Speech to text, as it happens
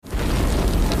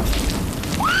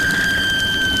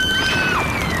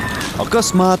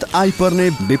अकस्मात आइपर्ने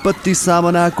विपत्ति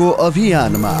सामनाको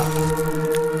अभियानमा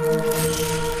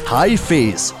हाई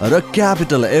फेस र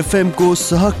क्यापिटल एफएम को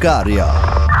सहकार्य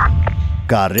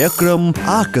कार्यक्रम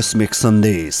आकस्मिक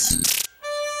सन्देश।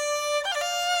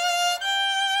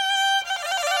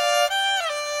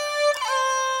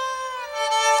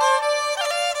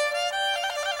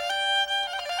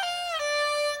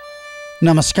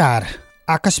 नमस्कार,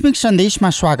 आकस्मिक सन्देशमा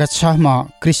स्वागत छ। म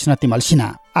कृष्ण तिमल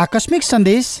सिन्हा। आकस्मिक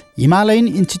सन्देश Himalayan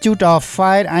institute of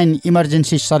fire and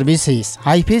emergency services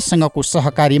हाइफेससँगको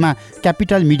सहकारीमा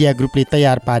क्यापिटल मिडिया ग्रुपले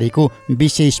तयार पारेको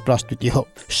विशेष प्रस्तुति हो।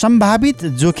 सम्भावित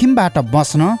जोखिमबाट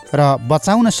बच्न र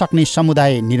बचाउन सक्ने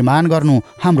समुदाय निर्माण गर्नु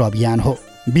हाम्रो अभियान हो।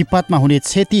 विपदमा हुने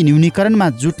क्षति न्यूनीकरणमा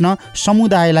जुट्न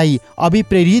समुदायलाई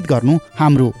अभिप्रेरित गर्नु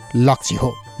हाम्रो लक्ष्य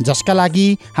हो, जसका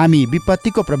लागि हामी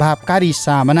विपत्तिको प्रभावकारी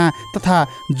सामना तथा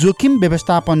जोखिम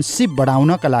व्यवस्थापन सिप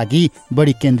बढाउनका लागि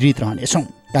बढी केन्द्रित रहनेछौँ।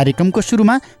 कार्यक्रमको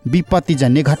सुरुमा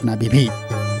विपत्तिजन्य घटना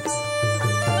विविध।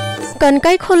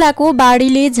 कन्काई खोलाको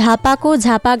बाढीले झापाको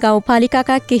झापा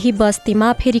गाउँपालिकाका केही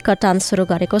बस्तीमा फेरि कटान सुरु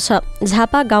गरेको छ।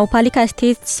 झापा गाउँपालिका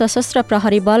स्थित सशस्त्र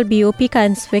प्रहरी बल बीओपीका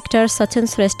इन्सपेक्टर सचिन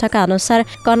श्रेष्ठका अनुसार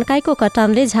कन्काईको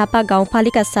कटानले झापा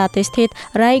गाउँपालिका 7 स्थित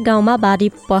राई गाउँमा बाढी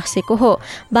पसेको हो।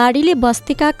 बाढीले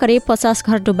बस्तीका करिब 50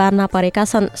 घर डुबानमा परेका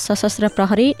छन्। सशस्त्र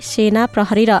प्रहरी, सेना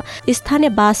प्रहरी र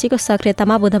स्थानीयवासीको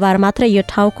सक्रियतामा बुधबार मात्र यो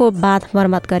ठाउँको बाँध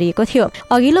मर्मत गरिएको थियो।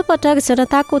 अघिल्लो पटक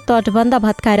जनताको तटबन्ध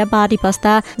भत्काएर बाढी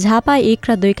पस्दा झापा 1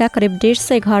 र 2 का करिब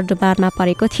 150 घर डुबानमा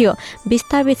परेको थियो।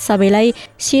 विस्थापित सबैलाई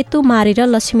सेतु मारेर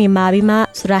लक्ष्मी माविमा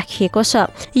राखिएको छ।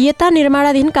 यता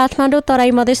निर्माणाधीन काठमाडौँ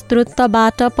तराई मधेस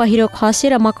द्रुतबाट पहिरो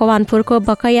खसेर मकवानपुरको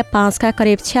बकैया 5 का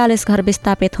करिब 46 घर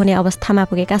विस्थापित हुने अवस्थामा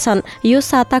पुगेका छन्। यो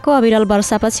साताको अविरल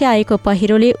वर्षापछि आएको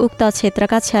पहिरोले उक्त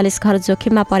क्षेत्रका 46 घर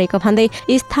जोखिममा परेको भन्दै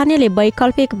स्थानीयले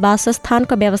वैकल्पिक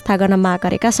वासस्थानको व्यवस्था गर्न माग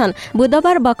गरेका छन्।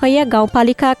 बुधबार बकैया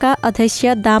गाउँपालिकाका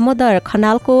अध्यक्ष दामोदर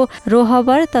खनालको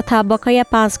रोहबर तथा बकैया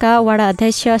 5 का वडा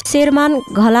अध्यक्ष शेरमान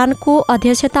घलानको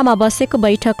अध्यक्षतामा बसेको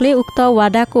बैठकले उक्त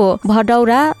वाडाको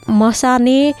भडौरा,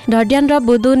 मसाने, ढड्यान र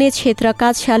बुदुने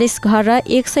क्षेत्रका 46 घर र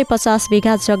 150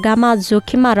 बिघा जग्गामा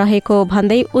जोखिममा रहेको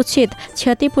भन्दै उचित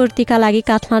क्षतिपूर्तिका लागि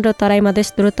काठमाडौँ तराई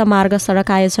मधेस द्रुत मार्ग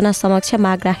सडक आयोजना समक्ष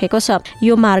माग राखेको छ।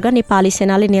 यो मार्ग नेपाली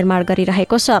सेनाले निर्माण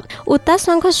गरिरहेको छ। उता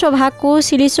शङ्खसभाको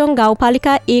सिलिचोङ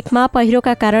गाउँपालिका 1 मा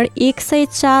पहिरोका कारण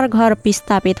 104 घर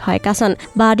विस्थापित भएका छन्।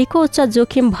 बाढीको उच्च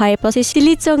जोखिम भएपछि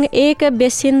सिलिचोङ 1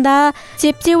 बेसिन्दा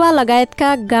चेप्चेवा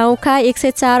लगायतका गाउँका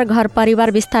 104 घर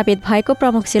परिवार विस्थापित भएको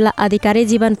प्रमुख जिल्ला अधिकारी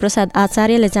जीवन प्रसाद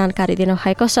आचार्यले जानकारी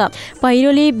दिनुभएको छ।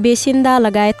 पहिरोले बेसिन्दा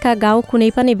लगायतका गाउँ कुनै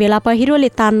पनि बेला पहिरोले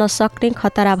तान्न सक्ने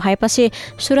खतरा भएपछि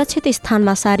सुरक्षित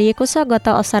स्थानमा सारिएको छ। गत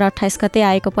असार 28 गते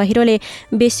आएको पहिरोले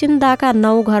बेसिन्दाका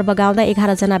 9 घर बगाउँदा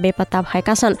 11 जना बेपत्ता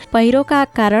भएका छन्। पहिरोका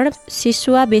कारण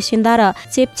सिसुवा बेसिन्दा र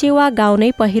चेप्चेवा गाउँ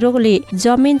नै पहिरोले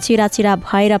जमिन चिराचिरा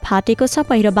भएर फाटेको छ।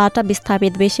 पहिरोबाट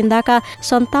विस्थापित बेसिन्दाका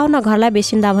 57 घरलाई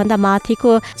बेसिन्दाभन्दा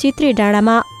माथिको चित्री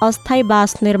डाँडामा अस्थायी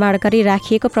बास निर्माण गरी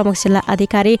राखिएको प्रमुख जिल्ला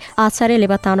अधिकारी आचार्यले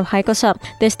बताउनु भएको छ।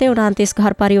 त्यस्तै 29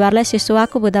 घर परिवारलाई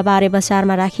सिसुवाको बुधबारे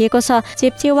बजारमा राखिएको छ।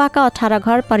 चेप्चेवाका 18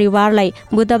 घर परिवारलाई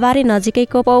बुधबारे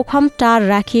नजिकैको पौखम टार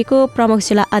राखिएको प्रमुख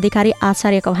जिल्ला अधिकारी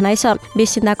आचार्यको भनाइ छ।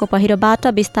 बेसिन्दाको पहिरोबाट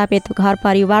विस्थापित घर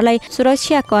परिवारलाई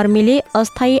सुरक्षा कर्मीले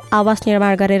अस्थायी आवास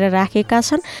निर्माण गरेर राखेका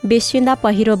छन्। बेसिन्दा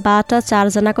पहिरोबाट 4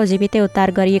 जनाको जीवितै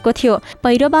उद्धार गरिएको थियो।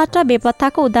 पहिरोबाट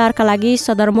बेपत्ताको उद्धारका लागि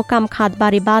सदरमुकाम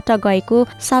खादबारीबाट गएको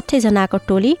 60 जनाको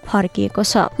टोली फर्किएको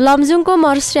छ। लमजुङको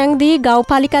मर्स्याङदी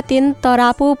गाउँपालिका 3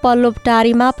 तरापु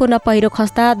पल्लोटारीमा पुनः पहिरो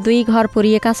खस्दा 2 घर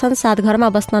पुरिएका छन्। 7 घरमा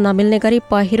बस्न नमिल्ने गरी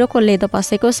पहिरोको लेदो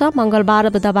पसेको छ। मंगलबार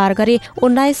बुधबार गरी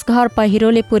 19 घर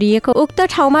पहिरोले पुरिएको उक्त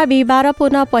ठाउँमा बिहिबार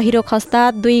पुनः पहिरो खस्दा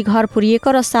 2 घर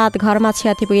पुरिएको र 7 घरमा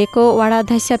क्षति पुगेको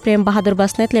वडाध्यक्ष प्रेम बहादुर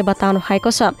बस्नेतले बताउनु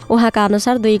भएको छ। उहाँका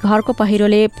अनुसार 2 घरको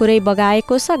पहिरोले पुरै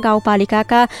बगाएको छ।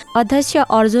 गाउँपालिकाका अध्यक्ष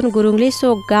अर्जुन गुरुङले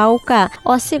सो गाउँका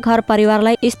 80 घर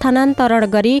परिवारलाई स्थानान्तरण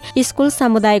गरी स्कुल,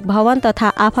 सामुदायिक भवन तथा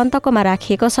आफन्तकोमा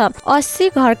राखिएको छ। 80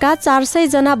 घरका 400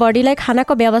 जना बढीलाई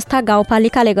खानाको व्यवस्था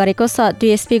गाउँपालिकाले गरेको छ।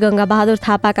 डीएसपी गंगा बहादुर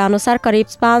थापाका अनुसार करिब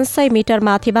 500 मिटर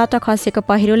माथिबाट खसेको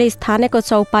पहिरोले स्थानीयको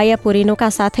चौपाया पुरिनुका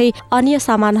साथै अन्य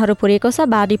सामानहरू पुरेको छ।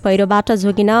 बाढी पहिरोबाट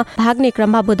जोगिन भाग्ने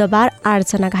क्रममा बुधबार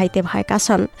 8 जना घाइते भएका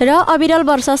छन्। र अविरल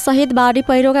वर्षा सहित बाढी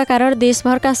पहिरोका कारण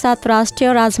देशभरका 7 राष्ट्रिय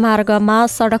राष्ट्रिय राजमार्गमा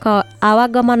सडक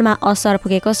आवागमनमा असर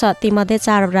पुगेको छ। तीमध्ये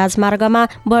 4 राजमार्गमा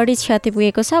बढी क्षति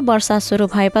पुगेको छ। वर्षा सुरु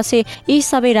भएपछि यी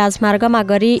सबै राजमार्गमा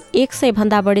गरी 100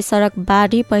 भन्दा बढी सडक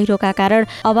बाढी पहिरोका कारण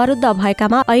अवरुद्ध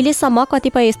भएकामा अहिलेसम्म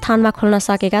कतिपय स्थानमा खुल्न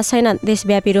सकेका छैनन्।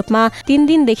 देशव्यापी रूपमा 3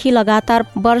 दिनदेखि लगातार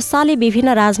वर्षाले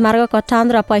विभिन्न राजमार्ग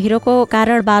कटान र पहिरोको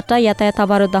कारणबाट यातायात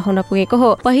अवरुद्ध हुन पुगेको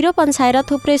हो। पहिरो पन्छाएर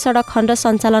थुप्रै सडक खण्ड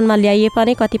सञ्चालनमा ल्याइए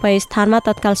पनि कतिपय स्थानमा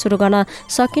तत्काल सुरु गर्न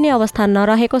सकिने अवस्था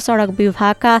नरहेको सडक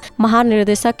विभागका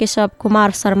महानिर्देशक केशव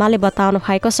कुमार शर्माले बताउनु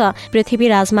भएको छ। पृथ्वी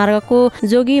राजमार्गको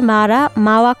जोगीमारा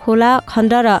मावाखोला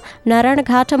खण्ड र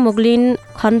नारायणघाट मुगलिन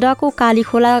खण्डको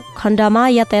कालीखोला खण्डमा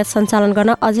यातायात सञ्चालन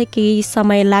गर्न अझै केही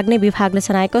समय लाग्ने विभागले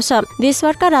जनाएको छ।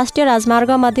 देशभरका राष्ट्रिय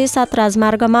राजमार्ग मध्ये 7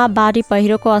 राजमार्गमा बाढी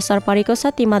पहिरोको असर परेको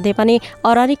छ। तीमध्ये पनि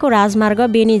अरनीको राजमार्ग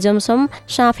बेनी जमसम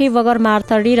साँफे बगर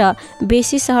मार्तडी र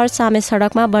बेसी सहर सामे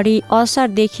सडकमा बढी असर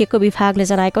देखिएको विभागले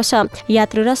जनाएको छ।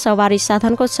 यात्रु र सवारी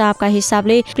साधनको चापका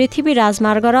हिसाबले पृथ्वी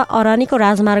राजमार्ग र अरनीको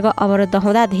राजमार्ग अवरुद्ध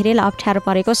हुँदा धेरैलाई अप्ठ्यारो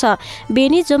परेको छ।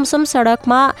 बेनी जमसम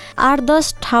सडकमा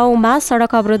 8-10 ठाउँमा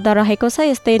सडक अवरुद्ध रहेको छ।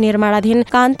 यस्तै निर्माणाधीन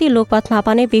कान्ति लोकपथमा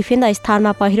पनि विभिन्न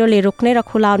स्थानमा पहिरोले रोक्ने र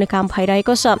खुलाउने काम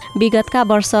भइरहेको छ। विगतका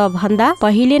वर्ष भन्दा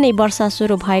पहिले नै वर्षा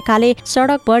सुरु भएकाले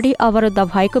सडक बढी अवरुद्ध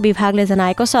भएको विभागले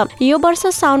जनाएको छ। यो वर्ष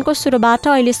साउनको सुरुबाट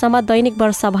अहिलेसम्म दैनिक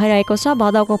वर्षा भइरहेको छ।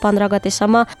 भदौको 15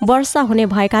 गतेसम्म वर्षा हुने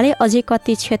भएकाले अझै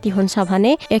कति क्षति हुन्छ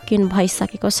भने यकिन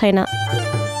भइसकेको छैन।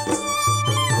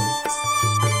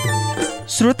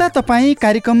 श्रोता, तपाईँ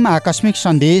कार्यक्रममा आकस्मिक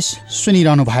सन्देश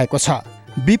सुनिरहनु भएको छ।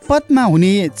 विपदमा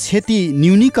हुने क्षति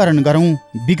न्यूनीकरण गरौँ,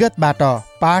 विगतबाट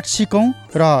पाठ सिकौँ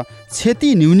र क्षति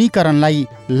न्यूनीकरणलाई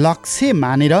लक्ष्य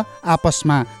मानेर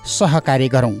आपसमा सहकार्य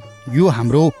गरौँ। यो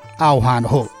हाम्रो आह्वान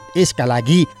हो। यसका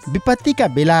लागि विपत्तिका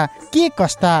बेला के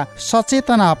कस्ता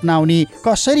सचेतना अपनाउने,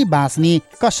 कसरी बाँच्ने,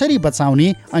 कसरी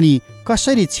बचाउने अनि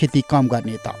कसरी क्षति कम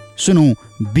गर्ने त सुनौ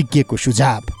विज्ञको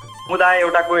सुझाव। समुदाय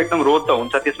एउटाको एकदम रोध त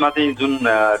हुन्छ। त्यसमा चाहिँ जुन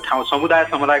ठाउँ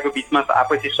समुदायको बिचमा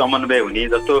आपसी समन्वय हुने,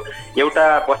 जस्तो एउटा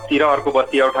बस्ती र अर्को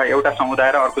बस्ती, एउटा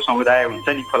समुदाय र अर्को समुदाय हुन्छ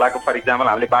नि। खोलाको फर इक्जाम्पल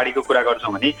हामीले बाढीको कुरा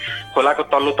गर्छौँ भने खोलाको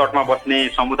तल्लो तटमा बस्ने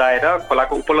समुदाय र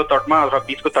खोलाको उपल्लो तटमा र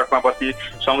बिचको तटमा बस्ने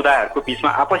समुदायहरूको बिचमा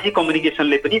आपसी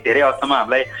कम्युनिकेसनले पनि धेरै हदसम्म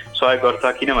हामीलाई सहयोग गर्छ।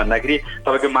 किन भन्दाखेरि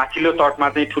तपाईँको माथिल्लो तटमा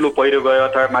चाहिँ ठुलो पहिरो गयो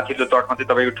अथवा माथिल्लो तटमा चाहिँ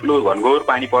तपाईँको ठुलो घनघोर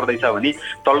पानी पर्दैछ भने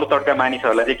तल्लो तटका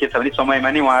मानिसहरूलाई चाहिँ के छ भने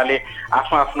समयमा नै उहाँले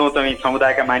आफ्नो आफ्नो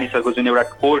समुदायका मानिसहरूको जुन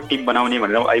एउटा कोर टिम बनाउने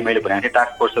भनेर अहिले मैले भनेको थिएँ,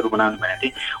 टास्क फोर्सहरू बनाउनु भनेको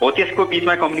थिएँ हो, त्यसको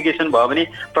बिचमा कम्युनिकेसन भयो भने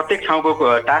प्रत्येक ठाउँको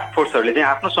टास्क फोर्सहरूले चाहिँ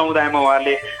आफ्नो समुदायमा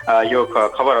उहाँहरूले यो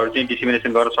खबरहरू चाहिँ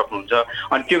डिसिमिनेसन गर्न सक्नुहुन्छ।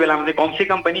 अनि त्यो बेलामा चाहिँ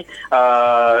कमसेकम पनि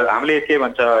हामीले के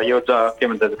भन्छ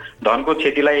धनको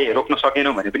क्षतिलाई रोक्न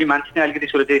सकेनौँ भने पनि मान्छे चाहिँ अलिकति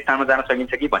सुरक्षित स्थानमा जान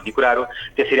सकिन्छ कि भन्ने कुराहरू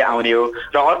त्यसरी आउने हो।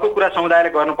 र अर्को कुरा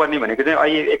समुदायले गर्नुपर्ने भनेको चाहिँ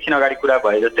अहिले एकछिन अगाडि कुरा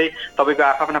भयो जस्तै तपाईँको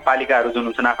आफ्ना पालिकाहरू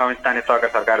जुन हुन्छन्, आफ्ना स्थानीय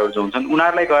सरकारहरू जो हुन्छन्,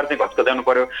 उनीहरूलाई गएर चाहिँ घचघचाउनु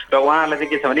पर्यो र उहाँहरूलाई चाहिँ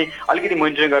के छ भने अलिकति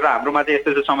मोनिटरिङ गरेर हाम्रोमा चाहिँ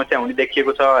यस्तो समस्या हुने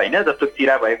देखिएको छ होइन, जस्तो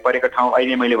चिरा परेको ठाउँ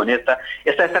अहिले मैले भने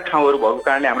यस्ता ठाउँहरू भएको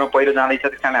कारणले हाम्रो पहिरो जाँदैछ,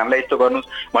 त्यस कारणले हामीलाई यस्तो गर्नुहोस्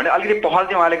भने अलिकति पहल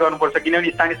चाहिँ उहाँले गर्नुपर्छ।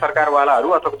 किनभने स्थानीय सरकारवालाहरू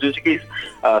अथवा जुनसुकै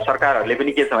सरकारहरूले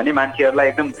पनि के छ भने मान्छेहरूलाई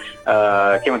एकदम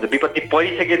के भन्छ विपत्ति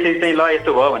परिसकेपछि चाहिँ ल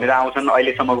यस्तो भयो भनेर आउँछन्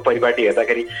अहिलेसम्मको परिपाटी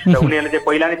हेर्दाखेरि, र उनीहरूले चाहिँ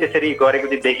पहिला नै त्यसरी गरेको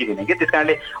चाहिँ देखिँदैन कि। त्यस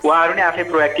कारणले उहाँहरू नै आफै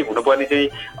प्रोएक्टिभ हुनुपर्ने चाहिँ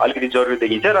अलिकति जरुरी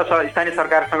देखिन्छ। र स्थानीय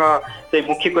सरकारसँग चाहिँ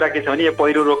मुख्य कुरा के छ भने यो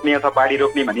पहिरो रोक्ने अथवा बाढी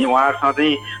रोक्ने भने उहाँहरूसँग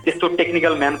चाहिँ त्यस्तो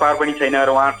टेक्निकल म्यान पावर पनि छैन र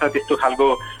उहाँहरूसँग त्यस्तो खालको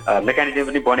मेकानिजम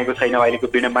पनि बनेको छैन। अहिलेको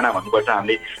विडम्बना भन्नुपर्छ,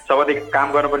 हामीले सबैले काम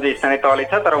गर्नुपर्ने स्थानीय तहले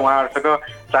छ, तर उहाँहरूसँग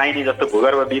चाहिने जस्तो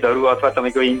भूगर्भविदहरू अथवा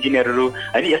तपाईँको इन्जिनियरहरू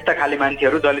होइन, यस्ता खाले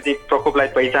मान्छेहरू जसले चाहिँ प्रकोपलाई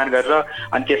पहिचान गरेर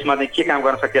अनि त्यसमा चाहिँ के काम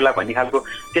गर्न सकेला भन्ने खालको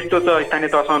त्यस्तो त स्थानीय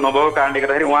तहसँग नभएको कारणले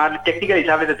गर्दाखेरि उहाँहरूले टेक्निकल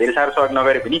हिसाबले त धेरै साह्रो सहयोग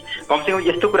नगरे पनि कमसेकम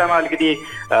यस्तो कुरामा अलिकति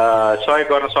सहयोग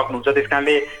गर्न सक्नुहुन्छ। त्यस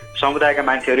कारणले समुदायका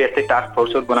मान्छेहरू यस्तै टास्क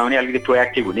फोर्सहरू बनाउने, अलिकति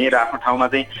प्रोएक्टिभ हुने र आफ्नो ठाउँमा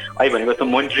चाहिँ अहिले भनेको जस्तो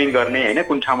मोनिटरिङ गर्ने होइन,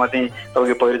 कुन ठाउँमा चाहिँ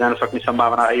तपाईँको पहिरो जान सक्ने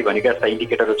सम्भावना अहिले भनेको यस्ता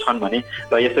इन्डिकेटरहरू छन् भने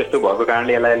र यस्तो यस्तो भएको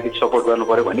कारणले यसलाई अलिकति सपोर्ट गर्नु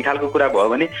पर्यो भन्ने खालको कुरा भयो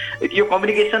भने यो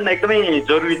कम्युनिकेसन एकदमै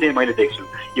जरुरी चाहिँ मैले देख्छु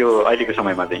यो अहिलेको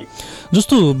समयमा चाहिँ।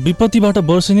 जस्तो विपत्तिबाट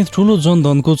वर्षेनी ठुलो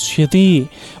जनधनको क्षति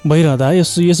भइरहँदा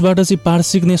यसबाट चाहिँ पाठ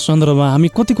सिक्ने सन्दर्भमा हामी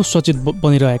कतिको सचेत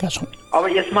बनिरहेका छौँ? अब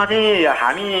यसमा चाहिँ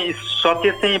हामी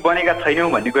सचेत चाहिँ बनेका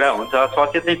छैनौँ भन्ने कुरा हुन्छ।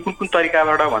 सचेत चाहिँ कुन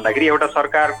तरिकाबाट भन्दाखेरि एउटा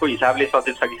सरकारको हिसाबले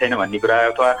सचेत छ कि छैन भन्ने कुरा,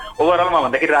 अथवा ओभरअलमा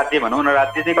भन्दाखेरि राज्य भनौँ न,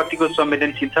 राज्य चाहिँ कतिको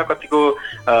संवेदनशील छ, कतिको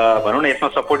भनौँ न यसमा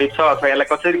सपोर्टिभ छ, अथवा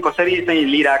यसलाई कसरी चाहिँ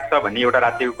लिइरहेको छ भन्ने एउटा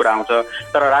राज्यको कुरा आउँछ।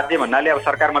 तर राज्य भन्नाले अब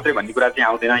सरकार मात्रै भन्ने कुरा चाहिँ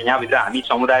आउँदैन। यहाँभित्र हामी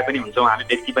समुदाय पनि हुन्छौँ, हामी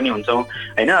व्यक्ति पनि हुन्छौँ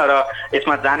होइन, र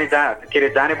यसमा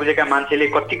जाने बुझेका मान्छेले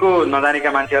कतिको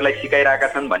नजानेका मान्छेहरूलाई सिकाइरहेका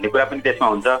छन् भन्ने कुरा पनि त्यसमा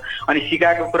हुन्छ। अनि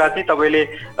सिकाएको कुरा चाहिँ तपाईँले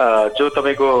जो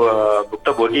तपाईँको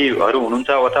भुक्तभोगीहरू हुनुहुन्छ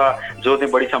अथवा जो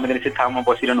चाहिँ बढी संवेदनशील ठाउँमा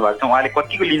बसिरहनु भएको छ उहाँले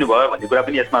कतिको लिनुभयो भन्ने कुरा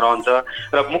पनि यसमा रहन्छ।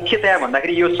 र मुख्यतया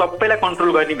भन्दाखेरि यो सबैलाई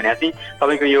कन्ट्रोल गर्ने भने चाहिँ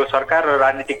तपाईँको यो सरकार र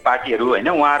राजनीतिक पार्टीहरू होइन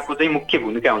उहाँहरूको चाहिँ मुख्य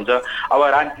भूमिका हुन्छ। अब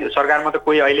सरकारमा त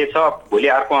कोही अहिले छ भोलि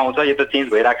अर्को आउँछ, यो त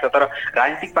चेन्ज भइरहेको छ। तर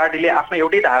राजनीतिक पार्टीले आफ्नो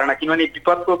एउटै धारणा, किनभने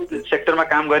विपदको सेक्टरमा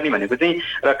काम गर्ने भनेको चाहिँ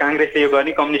र काङ्ग्रेसले यो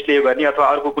गर्ने, कम्युनिस्टले यो गर्ने अथवा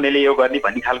अर्को कुनैले यो गर्ने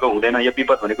भन्ने खालको हुँदैन। यो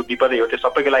विपद भनेको विपदै हो, त्यो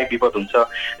सबैको लागि विपद हुन्छ।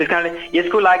 त्यस कारणले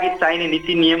यसको लागि चाहिने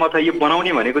नीति नियम अथवा यो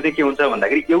बनाउने भनेको चाहिँ के हुन्छ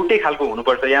भन्दाखेरि एउटै खालको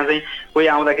हुनुपर्छ। यहाँ चाहिँ कोही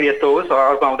आउँदाखेरि यस्तो होस्,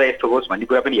 अर्को आउँदा यस्तो होस् भन्ने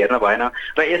कुरा पनि हेर्न भएन।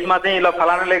 र यसमा चाहिँ ल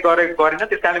फलानाले गरेन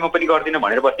त्यस कारणले म पनि गर्दिनँ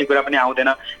भनेर बस्ने कुरा पनि आउँदैन।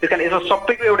 त्यस कारण यसमा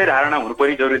सबैको एउटै धारणा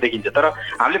हुनुपर्ने जरुरी देखिन्छ। तर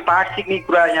हामीले पाठ सिक्ने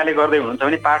कुरा यहाँले गर्दै हुनुहुन्छ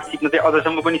भने पाठ सिक्न चाहिँ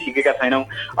अझसम्म पनि सिकेका छैनौँ।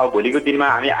 अब भोलिको दिनमा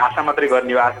हामी आशा मात्रै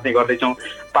गर्ने हो, आशा चाहिँ गर्दैछौँ।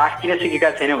 पाठ किन सिकेका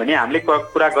छैनौँ भने हामीले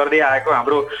कुरा गर्दै आएको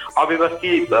हाम्रो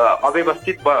अव्यवस्थित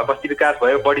बस्ती विकास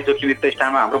भयो, बढी जोखिमयुक्त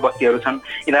स्थानमा हाम्रो बस्तीहरू छन्,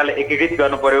 यिनीहरूलाई एकीकृत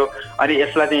गर्नु पर्यो। अनि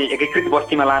यसलाई चाहिँ एकीकृत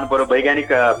बस्तीमा लानु पर्यो,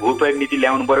 वैज्ञानिक भूप्रयोग नीति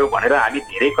ल्याउनु पर्यो भनेर हामी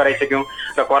धेरै कराइसक्यौँ।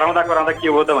 र कराउँदा के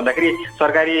हो त भन्दाखेरि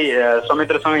सरकारी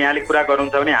संयन्त्रसँग यहाँले कुरा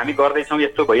गर्नुहुन्छ भने हामी गर्दैछौँ,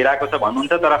 यस्तो भइरहेको छ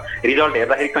भन्नुहुन्छ, तर रिजल्ट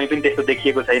हेर्दाखेरि कहीँ पनि त्यस्तो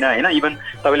देखिएको छैन होइन। इभन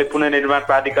तपाईँले पुनर्निर्माण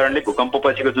प्राधिकरणले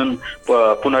भूकम्पपछिको जुन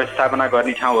पुनर्स्थापना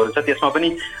गर्ने ठाउँहरू छ त्यसमा पनि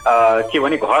के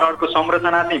भने घरहरूको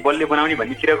संरचना चाहिँ बलियो बनाउने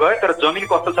भन्नेतिर गयो, तर जमिन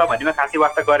कस्तो छ भन्नेमा खासै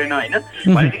वास्ता गरेन होइन।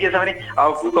 भनेपछि के छ भने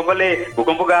अब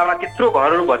भूकम्पको गाउँमा त्यत्रो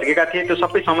घरहरू भत्केका थिए, त्यो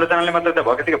सबै संरचनाले मात्र त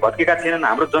भत्केका थिएनन्,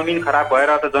 हाम्रो जमिन खराब भएर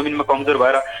अथवा जमिनमा कमजोर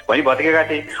भएर भोलि भत्केका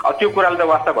थिए। अब त्यो कुराले त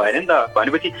वास्ता भएन नि त।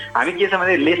 भनेपछि हामी के छ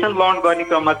भने लेसन लर्न गर्ने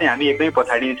क्रममा चाहिँ हामी एकदमै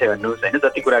पछाडि नै छ भन्नुहोस् होइन,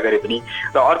 जति कुरा गरे पनि।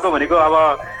 र अर्को भनेको अब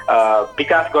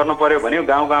विकास गर्नु पर्यो भने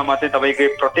गाउँ गाउँमा चाहिँ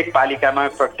तपाईँको प्रत्येक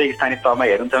पालिकामा प्रत्येक स्थानीय तहमा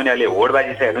हेर्नुहुन्छ भने अहिले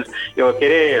होडबाजी छ हेर्नुहोस्। यो के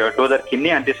अरे डोजर खिन्ने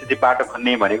अनि त्यसपछि बाटो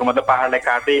खन्ने भनेको मतलब पाहाडलाई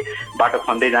काट्दै बाटो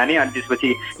खन्दै जाने, अनि त्यसपछि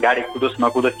गाडी कुदोस्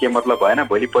नकुदोस् के मतलब भएन,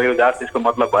 भोलि पहिरो जाओस् त्यसको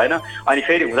मतलब भएन। अनि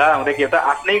फेरि हुँदा के हो त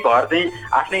आफ्नै घर चाहिँ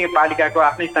आफ्नै पालिकाको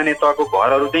आफ्नै स्थानीय तहको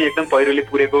घरहरू चाहिँ एकदम पहिरोले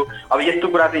पुरेको। अब यस्तो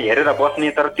कुरा चाहिँ हेरेर बस्ने,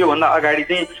 तर त्योभन्दा अगाडि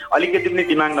चाहिँ अलिकति पनि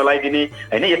दिमाग नलाइदिने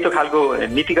होइन, यस्तो खालको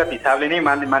नीतिगत हिसाबले नै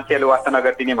मान्छेहरूले वास्ता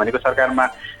नगरिदिने भनेको सरकारमा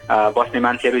बस्ने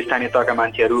मान्छेहरू, स्थानीय तहका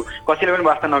मान्छेहरू कसैले पनि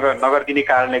वास्ता नगरिदिने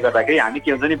कारणले गर्दाखेरि हामी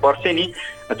के हुन्छ नि वर्षै नि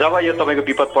जब यो तपाईँको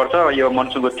विपद पर्छ, यो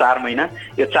मनसुनको 4 महिना,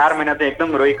 यो 4 महिना चाहिँ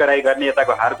एकदम रोइकराई गर्ने,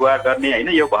 यताको हार गुहार गर्ने होइन,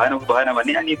 यो भएन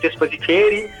भन्ने। अनि त्यसपछि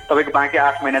फेरि तपाईँको बाँकी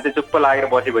 8 महिना चाहिँ चुप्प लागेर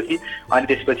बसेपछि अनि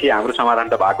त्यसपछि हाम्रो समाधान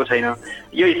त भएको छैन।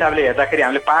 यो हिसाबले हेर्दाखेरि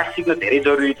हामीले पाठ सिक्न धेरै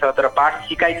जरुरी छ, तर पाठ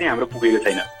सिकाइ चाहिँ हाम्रो पुगेको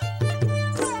छैन।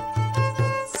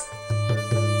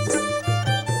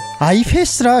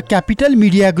 आइफेस र क्यापिटल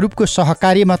मिडिया ग्रुपको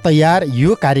सहकार्यमा तयार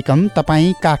यो कार्यक्रम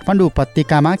तपाईँ काठमाडौँ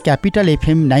उपत्यकामा क्यापिटल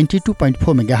एफएम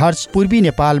 92.4 मेगाहर्ज, पूर्वी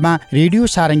नेपालमा रेडियो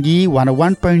सारङ्गी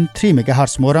 101.3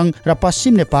 मेगाहर्ज मोरङ र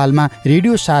पश्चिम नेपालमा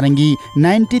रेडियो सारङ्गी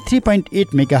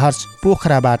 93.8 मेगाहर्ज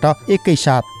पोखराबाट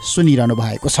एकैसाथ सुनिरहनु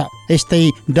भएको छ।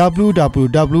 यस्तै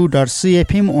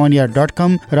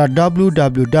www.cfmoneair.com र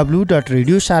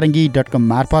www.radiosarangi.com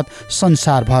मार्फत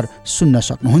संसारभर सुन्न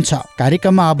सक्नुहुन्छ।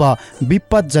 कार्यक्रममा अब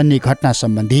विपदजन्य घटना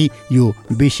सम्बन्धी यो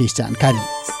विशेष जानकारी।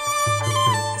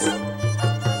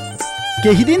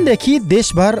 केही दिनदेखि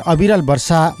देशभर अविरल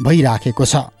वर्षा भइराखेको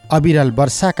छ। अविरल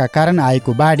वर्षाका कारण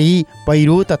आएको बाढी,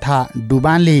 पहिरो तथा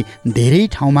डुबानले धेरै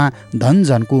ठाउँमा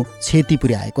धनजनको क्षति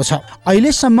पुर्याएको छ।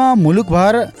 अहिलेसम्म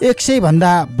मुलुकभर 100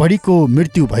 भन्दा बढीको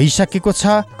मृत्यु भइसकेको छ।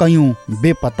 कयौं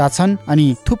बेपत्ता छन्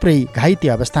अनि थुप्रै घाइते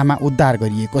अवस्थामा उद्धार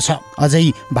गरिएको छ।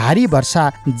 अझै भारी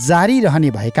वर्षा जारी रहने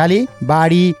भएकाले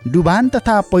बाढी, डुबान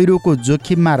तथा पहिरोको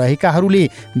जोखिममा रहेकाहरूले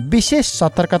विशेष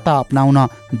सतर्कता अपनाउन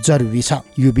जरुरी छ।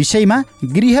 यो विषयमा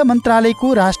गृह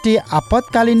मन्त्रालयको राष्ट्रिय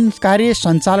आपतकालीन कार्य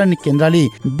सञ्चालन केन्द्रले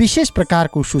विशेष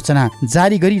प्रकारको सूचना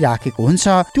जारी गरिराखेको हुन्छ।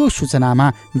 त्यो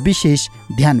सूचनामा विशेष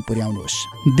ध्यान पुर्याउनुहोस्।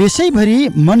 देशैभरि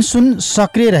मनसुन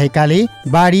सक्रिय रहेकाले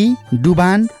बाढी,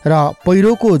 डुबान र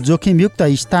पहिरोको जोखिमयुक्त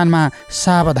स्थानमा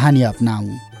सावधानी अपनाऊ।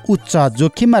 उच्च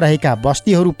जोखिममा रहेका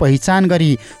बस्तीहरू पहिचान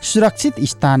गरी सुरक्षित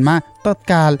स्थानमा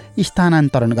तत्काल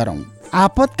स्थानान्तरण गरौँ।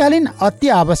 आपतकालीन अति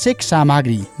आवश्यक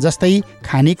सामग्री जस्तै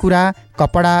खानेकुरा,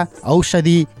 कपडा,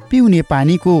 औषधि, पिउने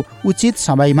पानीको उचित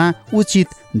समयमा उचित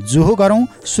जोहो गरौँ,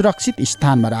 सुरक्षित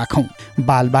स्थानमा राखौँ।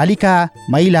 बालबालिका,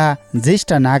 महिला,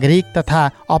 ज्येष्ठ नागरिक तथा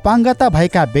अपाङ्गता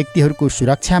भएका व्यक्तिहरूको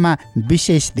सुरक्षामा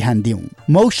विशेष ध्यान दिउँ।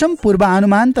 मौसम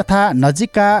पूर्वानुमान तथा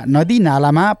नजिकका नदी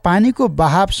नालामा पानीको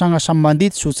बहावसँग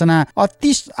सम्बन्धित सूचना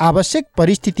अति आवश्यक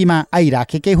परिस्थितिमा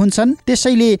आइराखेकै हुन्छन्।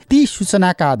 त्यसैले ती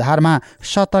सूचनाका आधारमा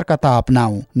सतर्कता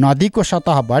अपनाऊ। नदीको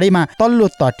सतह बढेमा तल्लो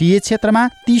तटीय क्षेत्रमा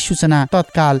ती सूचना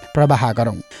तत्काल प्रवाह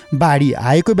गरौँ। बाढी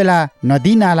आएको बेला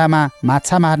नदी नालामा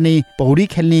माछा मार्ने, पौडी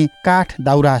खेल्ने, काठ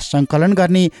दाउरा सङ्कलन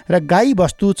गर्ने र गाई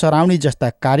बस्तु चराउने जस्ता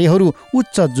कार्यहरू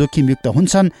उच्च जोखिमयुक्त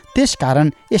हुन्छन्।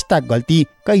 त्यसकारण यस्ता गल्ती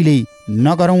कहिल्यै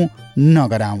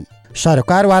नगरौँ।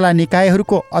 सरकारवाला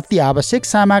निकायहरूको अति आवश्यक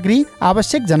सामग्री,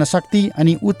 आवश्यक जनशक्ति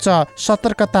अनि उच्च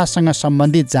सतर्कतासँग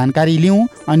सम्बन्धित जानकारी लिउँ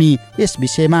अनि यस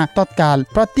विषयमा तत्काल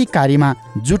प्रतिकार्यमा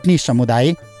जुट्ने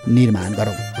समुदाय निर्माण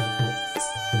गरौँ।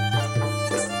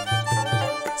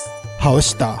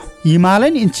 हवस् त,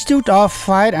 Himalayan institute of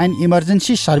fire and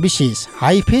emergency services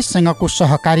हाइफेसँगको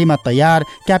सहकारीमा तयार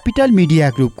क्यापिटल मिडिया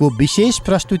ग्रुपको विशेष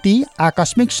प्रस्तुति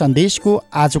आकस्मिक सन्देशको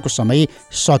आजको समय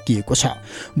सकिएको छ।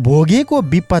 भोगेको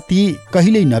विपत्ति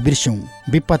कहिल्यै नबिर्सौँ,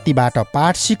 विपत्तिबाट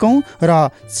पाठ सिकौँ र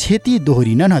क्षति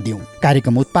दोहोरिन नदिउँ।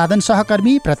 कार्यक्रम उत्पादन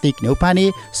सहकर्मी प्रतीक नेउपाने,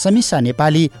 समीसा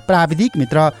नेपाली, प्राविधिक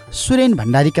मित्र सुरेन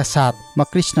भण्डारीका साथ म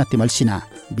कृष्ण तिमल सिन्हा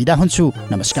बिदा हुन्छु।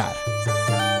 नमस्कार।